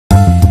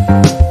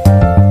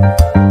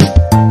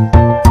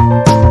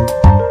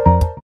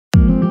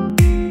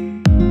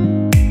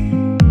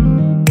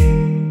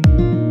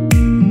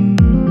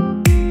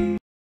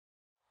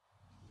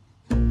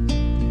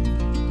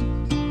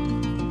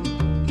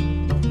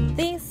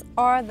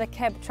Are the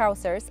Keb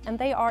trousers, and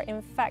they are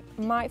in fact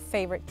my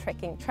favorite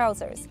trekking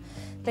trousers.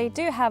 They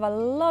do have a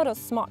lot of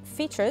smart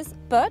features,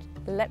 but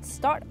let's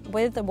start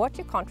with what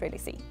you can't really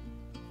see.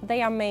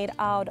 They are made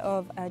out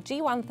of a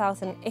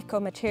G1000 Eco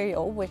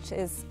material, which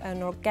is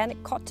an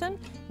organic cotton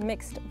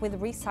mixed with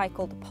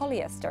recycled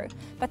polyester,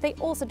 but they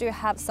also do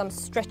have some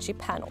stretchy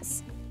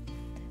panels.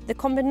 The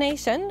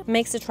combination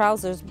makes the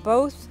trousers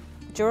both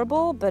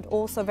durable but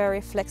also very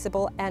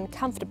flexible and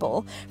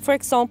comfortable. For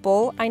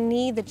example, I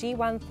need the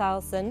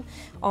G1000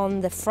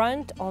 on the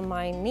front on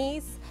my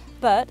knees,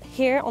 but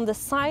here on the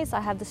sides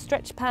I have the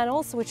stretch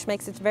panels, which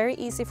makes it very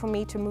easy for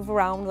me to move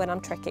around when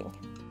I'm trekking.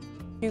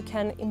 You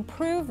can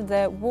improve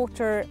the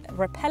water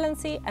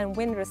repellency and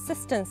wind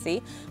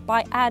resistancy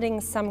by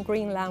adding some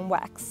Greenland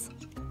wax.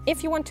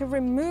 If you want to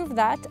remove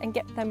that and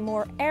get them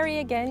more airy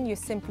again, you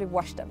simply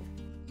wash them.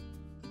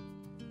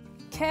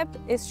 Keb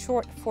is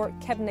short for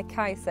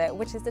Kebnekaise,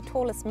 which is the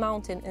tallest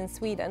mountain in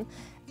Sweden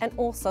and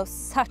also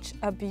such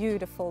a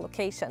beautiful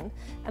location.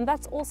 And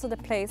that's also the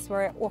place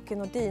where Åke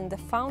Nordin, the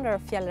founder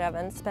of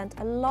Fjallraven, spent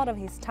a lot of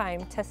his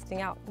time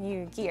testing out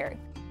new gear.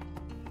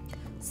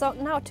 So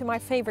now to my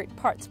favorite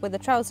parts with the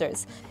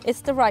trousers.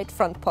 It's the right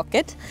front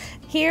pocket.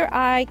 Here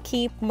I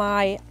keep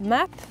my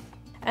map,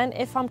 and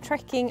if I'm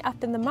trekking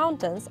up in the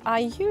mountains, I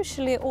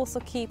usually also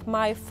keep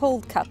my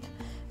fold cup,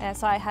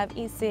 so I have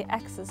easy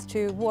access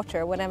to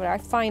water whenever I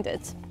find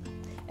it.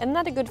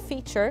 Another good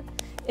feature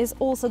is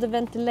also the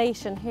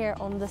ventilation here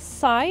on the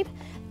side,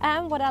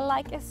 and what I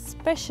like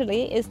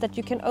especially is that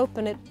you can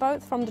open it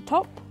both from the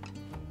top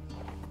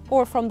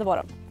or from the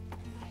bottom.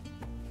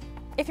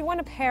 If you want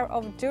a pair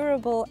of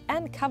durable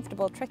and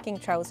comfortable trekking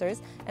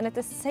trousers and at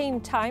the same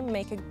time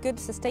make a good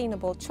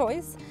sustainable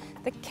choice,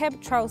 the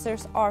Keb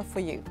trousers are for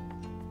you.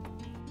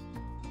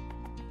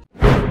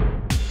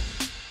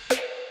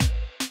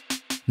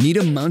 Need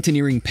a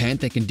mountaineering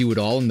pant that can do it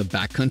all in the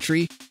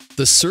backcountry?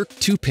 The Cirque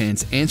 2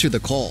 pants answer the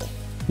call.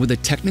 With a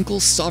technical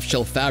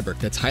softshell fabric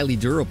that's highly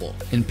durable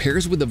and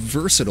pairs with a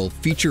versatile,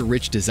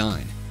 feature-rich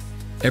design.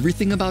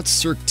 Everything about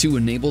Cirque 2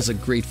 enables a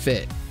great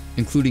fit,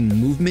 including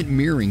movement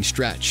mirroring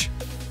stretch,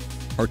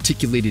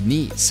 articulated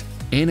knees,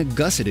 and a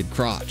gusseted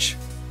crotch.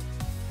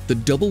 The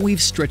double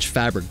weave stretch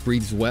fabric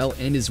breathes well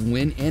and is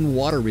wind and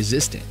water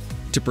resistant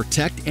to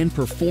protect and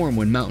perform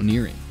when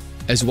mountaineering,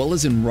 as well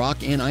as in rock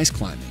and ice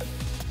climbing.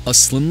 A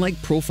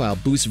slim-like profile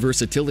boosts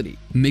versatility,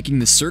 making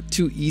the Cirque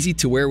 2 easy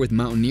to wear with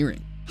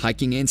mountaineering,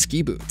 hiking, and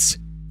ski boots.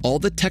 All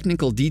the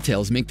technical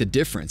details make the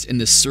difference in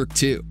the Cirque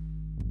 2,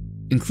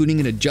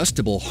 including an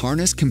adjustable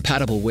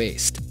harness-compatible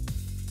waist,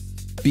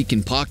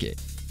 beacon pocket,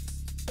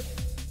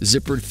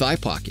 zippered thigh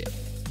pocket,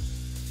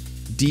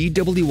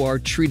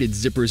 DWR-treated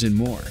zippers, and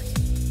more.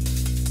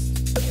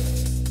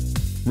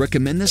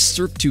 Recommend the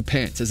Cirque 2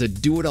 pants as a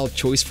do-it-all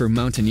choice for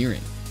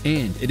mountaineering,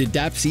 and it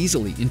adapts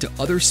easily into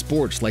other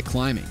sports like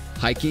climbing,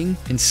 hiking,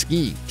 and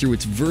skiing through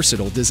its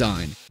versatile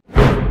design.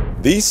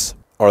 These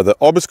are the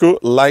Abisko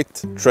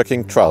Lite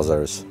trekking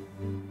trousers.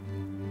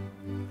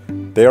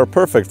 They are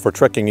perfect for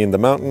trekking in the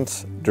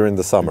mountains during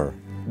the summer.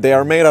 They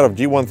are made out of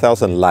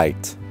G1000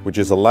 Lite, which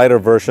is a lighter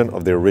version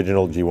of the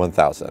original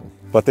G1000.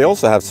 But they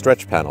also have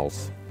stretch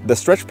panels. The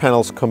stretch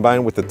panels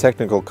combined with the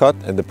technical cut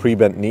and the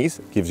pre-bent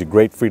knees gives you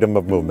great freedom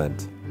of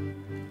movement.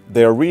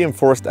 They are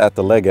reinforced at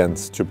the leg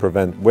ends to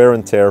prevent wear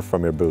and tear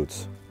from your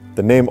boots.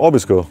 The name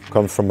Abisko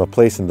comes from a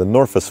place in the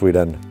north of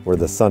Sweden where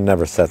the sun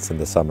never sets in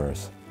the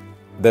summers.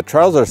 The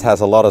trousers has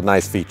a lot of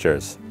nice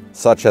features,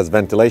 such as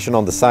ventilation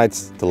on the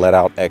sides to let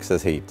out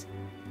excess heat.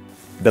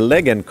 The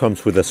leg end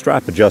comes with a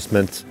strap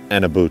adjustment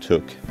and a boot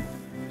hook.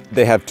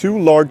 They have two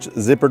large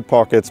zippered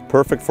pockets,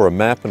 perfect for a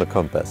map and a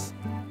compass.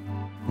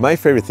 My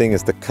favorite thing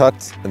is the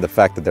cut and the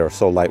fact that they are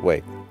so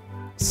lightweight.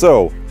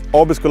 So,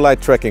 Abisko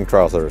Lite trekking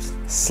trousers.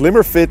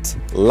 Slimmer fit,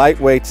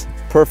 lightweight,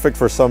 perfect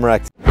for summer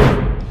activities.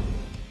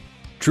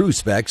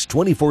 Tru-Spec's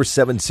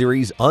 24/7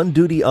 series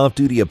on-duty,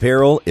 off-duty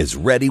apparel is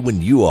ready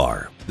when you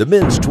are. The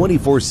men's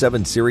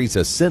 24/7 series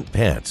Ascent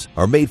pants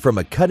are made from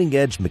a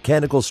cutting-edge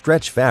mechanical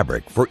stretch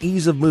fabric for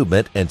ease of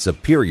movement and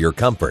superior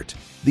comfort.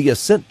 The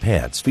Ascent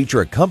pants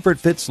feature a comfort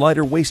fit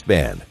slider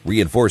waistband,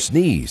 reinforced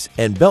knees,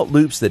 and belt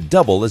loops that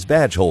double as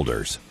badge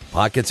holders.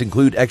 Pockets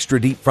include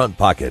extra deep front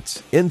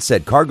pockets,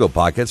 inset cargo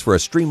pockets for a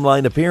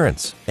streamlined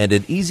appearance, and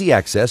an easy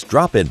access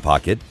drop-in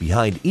pocket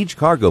behind each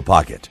cargo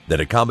pocket that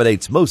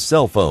accommodates most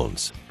cell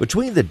phones.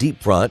 Between the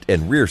deep front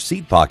and rear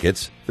seat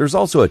pockets, there's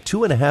also a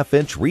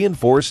 2.5-inch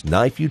reinforced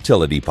knife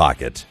utility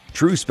pocket.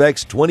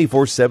 Tru-Spec's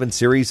 24/7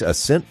 series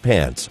Ascent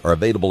pants are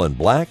available in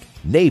black,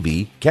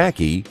 navy,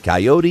 khaki,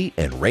 coyote,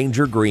 and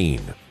ranger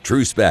green.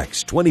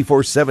 Tru-Spec's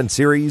 24/7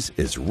 series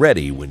is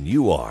ready when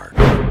you are.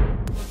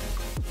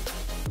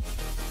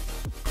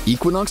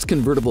 Equinox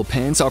convertible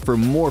pants offer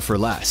more for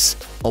less.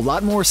 A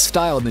lot more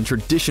style than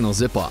traditional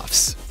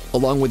zip-offs.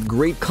 along with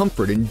great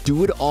comfort and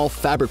do-it-all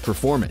fabric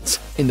performance,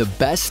 and the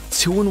best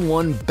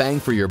 2-in-1 bang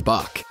for your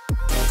buck.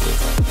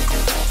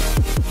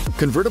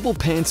 Convertible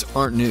pants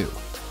aren't new,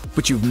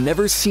 but you've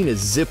never seen a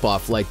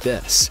zip-off like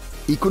this.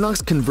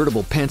 Equinox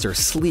convertible pants are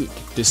sleek,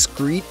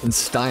 discreet, and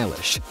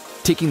stylish,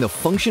 taking the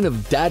function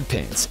of dad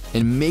pants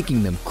and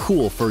making them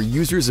cool for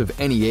users of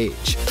any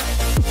age.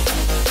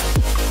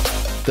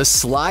 The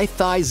Sly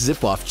Thigh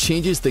Zip-Off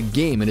changes the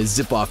game in a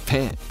zip-off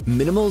pant.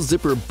 Minimal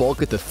zipper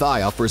bulk at the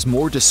thigh offers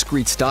more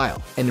discreet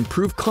style and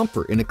improved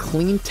comfort in a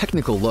clean,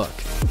 technical look.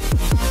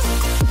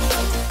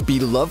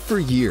 Beloved for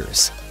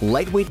years,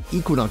 lightweight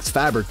Equinox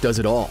fabric does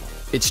it all.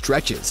 It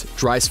stretches,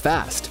 dries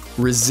fast,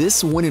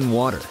 resists wind and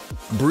water,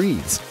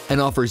 breathes, and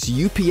offers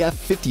UPF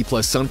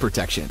 50+ sun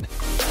protection.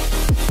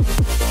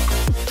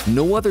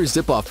 No other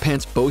zip-off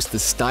pants boast the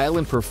style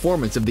and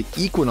performance of the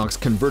Equinox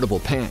convertible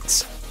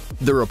pants.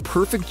 They're a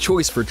perfect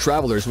choice for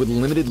travelers with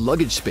limited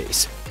luggage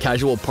space,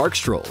 casual park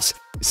strolls,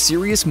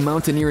 serious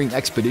mountaineering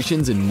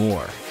expeditions, and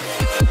more.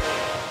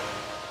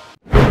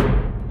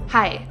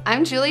 Hi,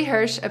 I'm Julie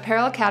Hirsch,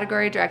 Apparel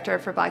Category Director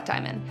for Black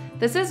Diamond.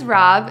 This is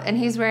Rob, and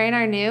he's wearing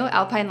our new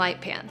Alpine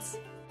Lite pants.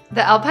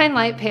 The Alpine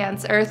Lite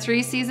pants are a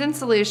 3-season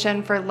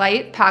solution for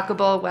light,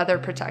 packable weather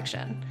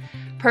protection.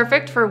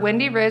 Perfect for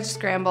windy ridge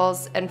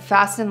scrambles and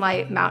fast and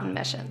light mountain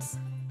missions.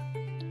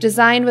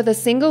 Designed with a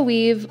single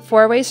weave,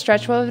 4-way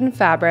stretch woven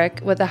fabric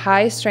with a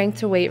high strength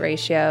to weight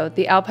ratio,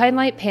 the Alpine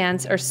Lite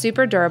pants are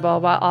super durable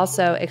while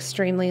also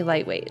extremely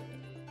lightweight.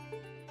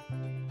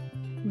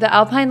 The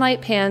Alpine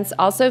Lite pants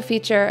also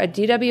feature a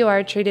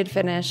DWR treated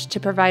finish to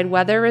provide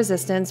weather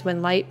resistance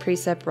when light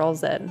precip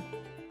rolls in.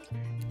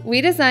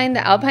 We designed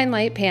the Alpine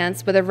Lite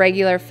pants with a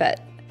regular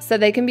fit, so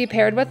they can be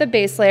paired with a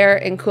base layer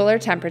in cooler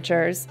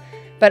temperatures,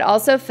 but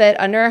also fit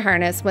under a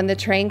harness when the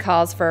terrain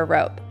calls for a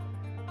rope.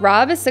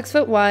 Rob is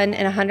 6'1"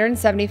 and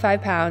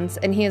 175 pounds,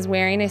 and he is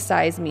wearing a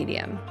size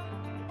medium.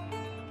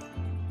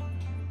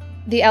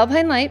 The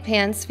Alpine Lite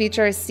pants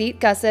feature a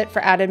seat gusset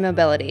for added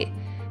mobility.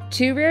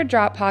 2 rear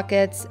drop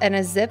pockets and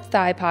a zip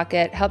thigh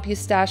pocket help you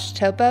stash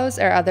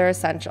topos or other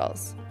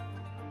essentials.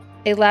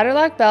 A ladder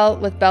lock belt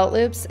with belt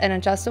loops and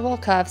adjustable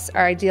cuffs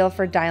are ideal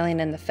for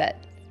dialing in the fit.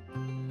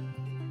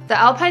 The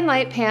Alpine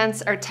Lite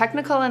pants are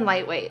technical and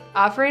lightweight,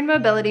 offering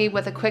mobility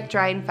with a quick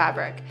drying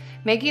fabric,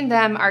 making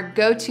them our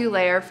go-to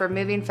layer for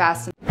moving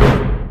fast.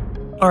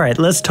 All right,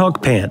 let's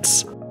talk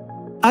pants.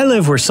 I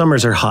live where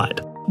summers are hot,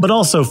 but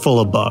also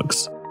full of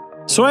bugs.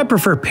 So I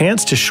prefer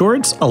pants to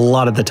shorts a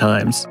lot of the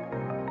times.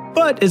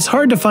 But it's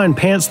hard to find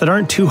pants that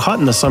aren't too hot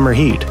in the summer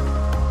heat.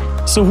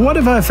 So what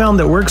have I found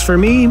that works for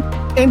me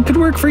and could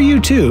work for you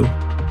too?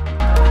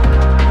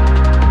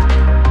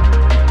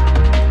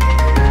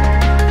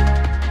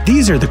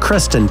 These are the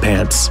Creston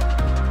pants.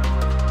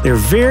 They're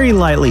very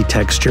lightly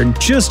textured,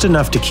 just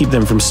enough to keep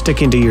them from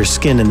sticking to your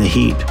skin in the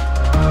heat.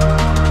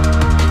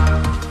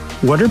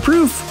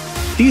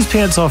 Waterproof? These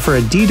pants offer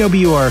a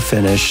DWR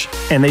finish,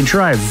 and they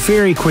dry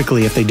very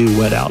quickly if they do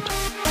wet out.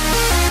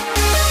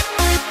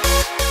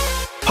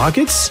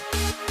 Pockets?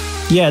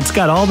 Yeah, it's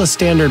got all the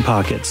standard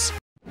pockets.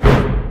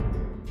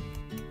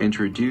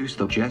 Introduce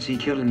the Jessie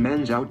Kidden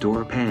men's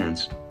outdoor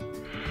pants.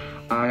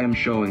 I am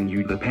showing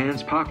you the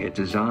pants pocket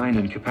design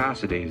and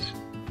capacities.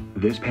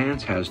 This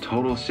pants has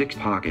total 6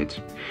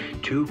 pockets.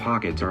 2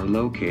 pockets are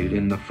located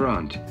in the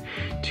front,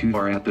 2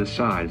 are at the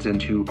sides,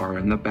 and 2 are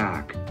in the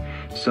back.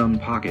 Some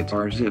pockets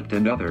are zipped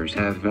and others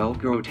have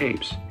Velcro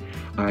tapes.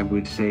 I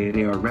would say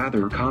they are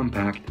rather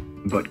compact,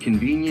 but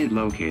convenient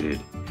located.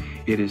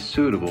 It is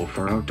suitable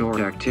for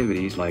outdoor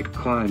activities like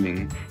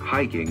climbing,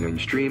 hiking,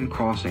 and stream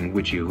crossing,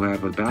 which you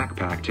have a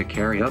backpack to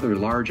carry other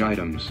large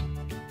items.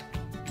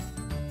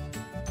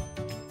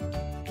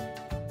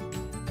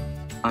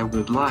 I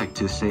would like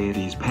to say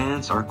these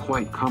pants are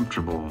quite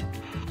comfortable.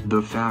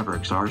 The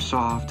fabrics are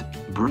soft,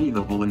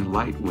 breathable, and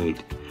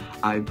lightweight.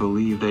 I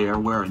believe they are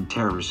wear and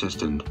tear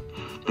resistant.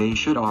 They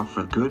should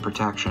offer good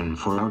protection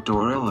for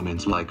outdoor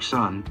elements like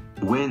sun,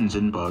 winds,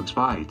 and bugs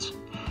bites.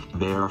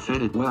 They are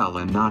fitted well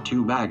and not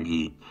too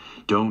baggy.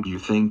 Don't you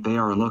think they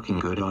are looking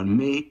good on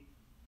me?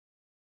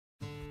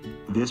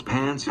 These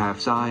pants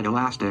have side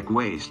elastic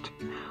waist.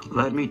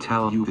 Let me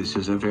tell you, this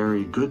is a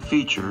very good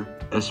feature,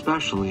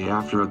 especially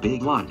after a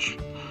big lunch.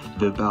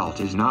 The belt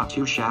is not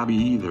too shabby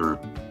either.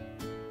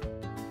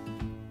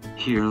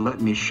 Here,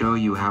 let me show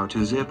you how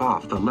to zip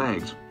off the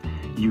legs.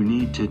 You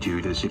need to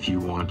do this if you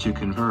want to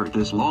convert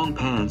this long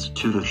pants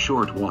to the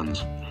short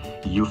ones.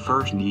 You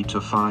first need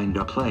to find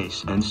a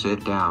place and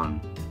sit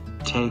down.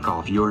 Take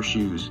off your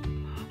shoes.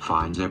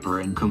 Find zipper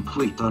and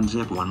complete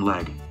unzip one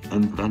leg,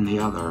 and then the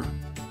other.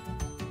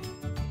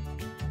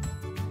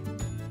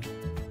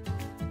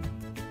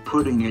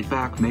 Putting it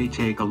back may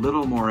take a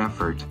little more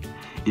effort.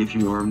 If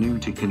you are new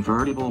to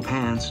convertible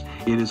pants,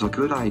 it is a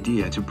good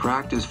idea to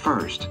practice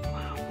first.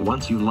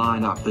 Once you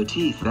line up the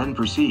teeth, then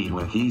proceed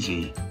with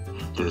easy.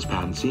 This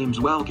pant seems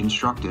well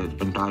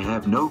constructed and I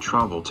have no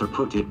trouble to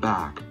put it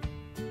back.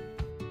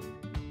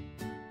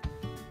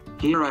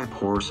 Here I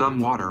pour some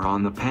water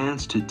on the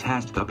pants to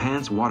test the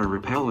pants' water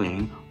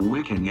repelling,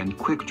 wicking, and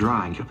quick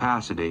drying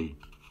capacity.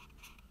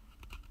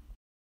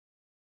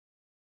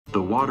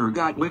 The water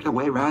got wicked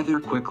away rather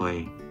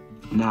quickly.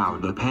 Now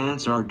the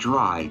pants are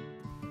dry.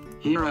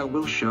 Here I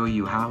will show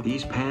you how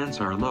these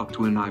pants are looked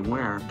when I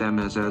wear them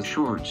as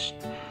shorts.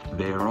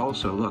 They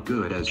also look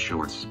good as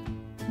shorts.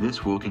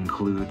 This will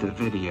conclude the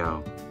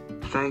video.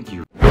 Thank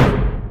you.